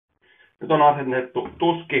Nyt on asennettu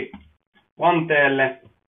tuski vanteelle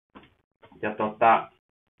ja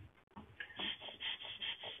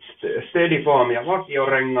Steadyfoam ja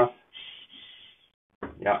vakiorengas.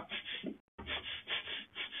 Ja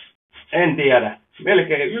en tiedä,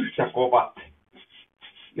 melkein yhtä kovat.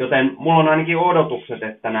 Joten mulla on ainakin odotukset,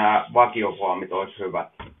 että nämä vakiofoamit olisi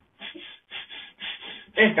hyvät.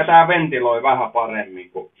 Ehkä tää ventiloi vähän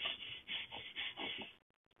paremmin kuin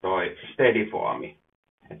toi Steadyfoami.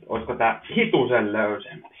 Että olisiko tää hitusen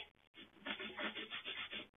löysempi.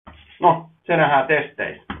 No, se nähdään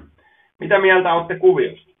testeissä. Mitä mieltä olette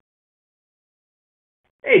kuviosta?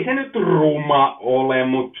 Ei se nyt ruma ole,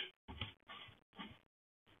 mut...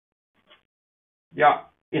 Ja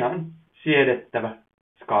ihan siedettävä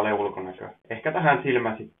skaale ulkonäkö. Ehkä tähän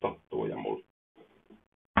silmä sit tottuu ja mulla.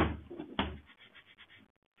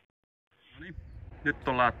 Noniin, nyt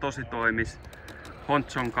ollaan tosi toimis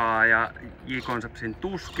Honchon kaa ja Jconceptsin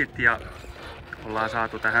tuskit ja ollaan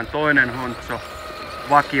saatu tähän toinen Honcho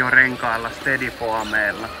vakiorenkailla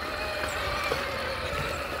Steadyfoameilla.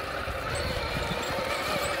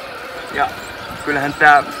 Ja kyllähän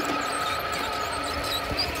tää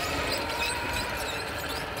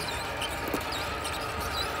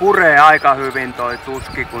puree aika hyvin toi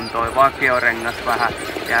tuski, kun toi vakiorengas vähän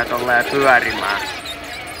jää tolleen pyörimään.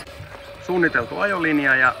 Suunniteltu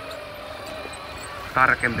ajolinja ja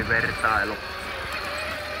tarkempi vertailu.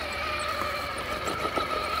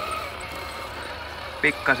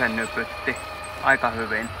 Pikkasen nypytti aika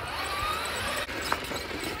hyvin.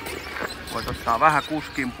 Voit ottaa vähän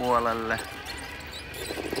kuskin puolelle.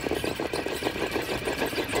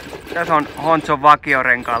 Tässä on Honchon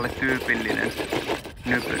vakiorenkaalle tyypillinen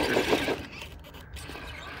nypytys.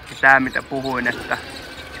 Ja tää mitä puhuin, että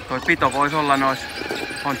toi pito voisi olla nois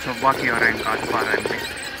Honchon vakiorenkaat parempi.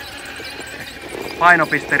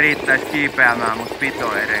 Painopiste riittäisi kiipeämään, mutta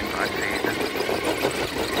pito ei renkaat riitä.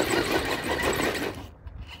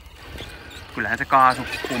 Kyllähän se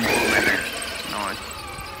kaasupumpu menee noin.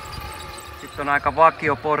 Sitten on aika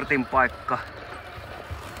vakio portin paikka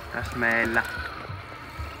tässä meillä.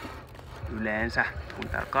 Yleensä, kun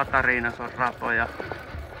täällä Katariinassa on ratoja.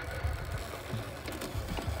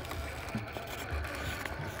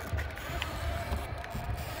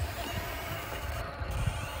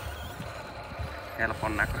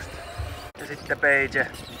 Helpon näköistä. Ja sitten beige.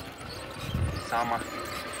 Sama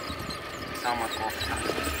kohta.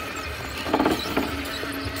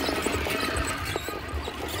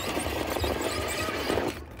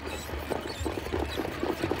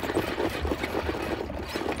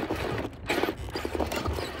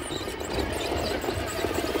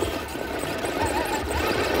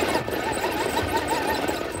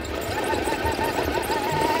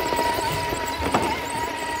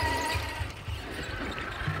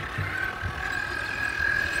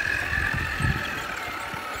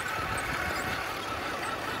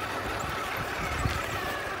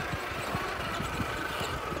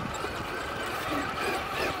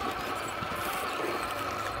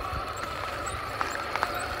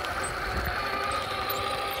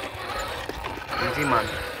 Siman.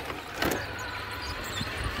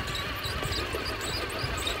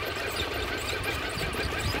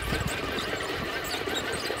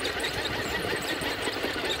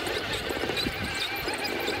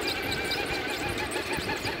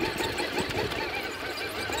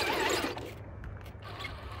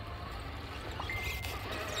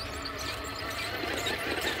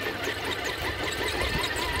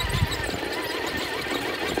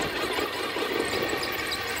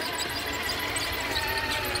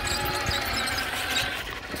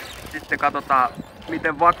 Sitten katsotaan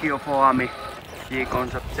miten vakiofoami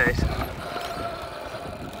Jconseptseissa.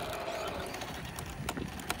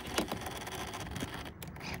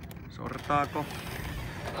 Sortaako?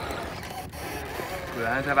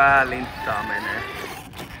 Kyllähän se vähän linttaa menee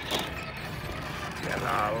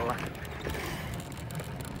siellä alla.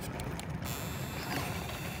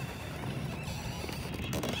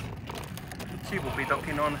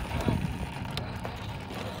 Sivupitokin on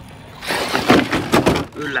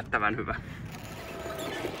yllättävän hyvä.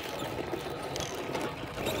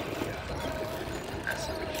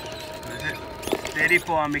 Se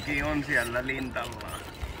Steadyfoamikin on siellä lintallaan.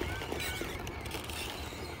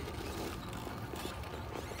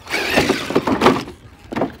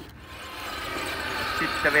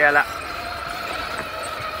 Sitten vielä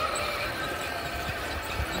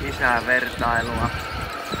lisää vertailua.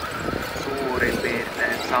 Suurin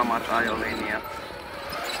piirtein samat ajolinjat.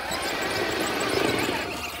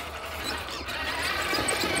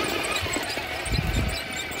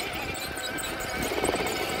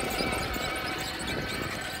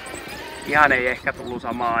 Ihan ei ehkä tullut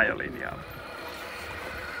samaa ajolinjaa.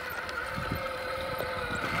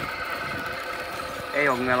 Ei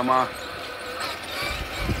ongelmaa.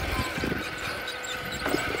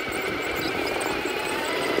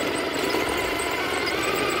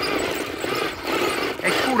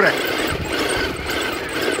 Ei kure.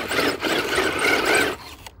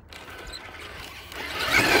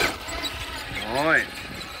 Noin.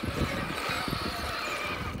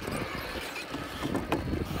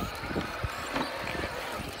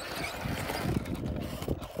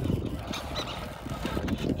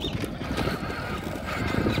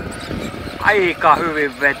 Aika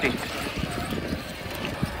hyvin veti.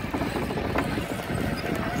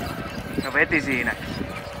 Ja veti siinäkin.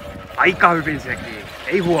 Aika hyvin sekin.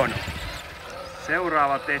 Ei huono.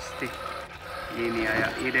 Seuraava testi. Linja ja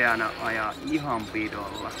ideana ajaa ihan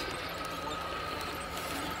pidolla.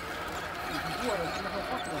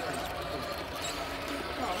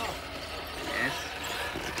 Yes.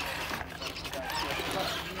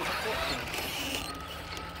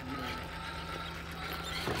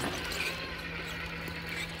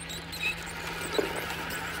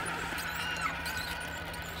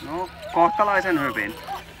 No, kohtalaisen hyvin.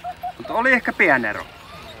 Mutta oli ehkä pieni ero.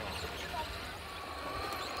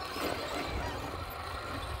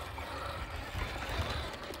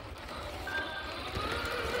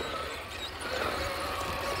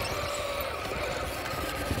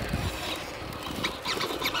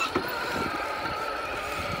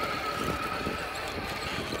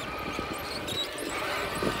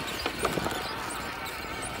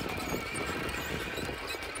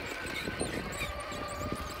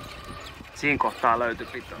 Siinä kohtaa löytyi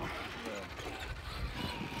pitoa.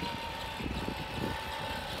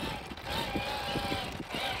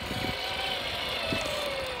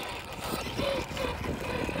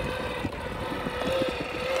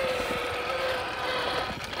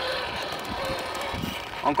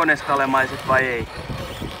 Onko ne skalemaiset vai ei?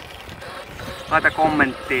 Laita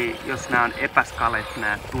kommenttia, jos nämä on epäskalet,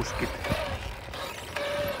 nämä tuskit.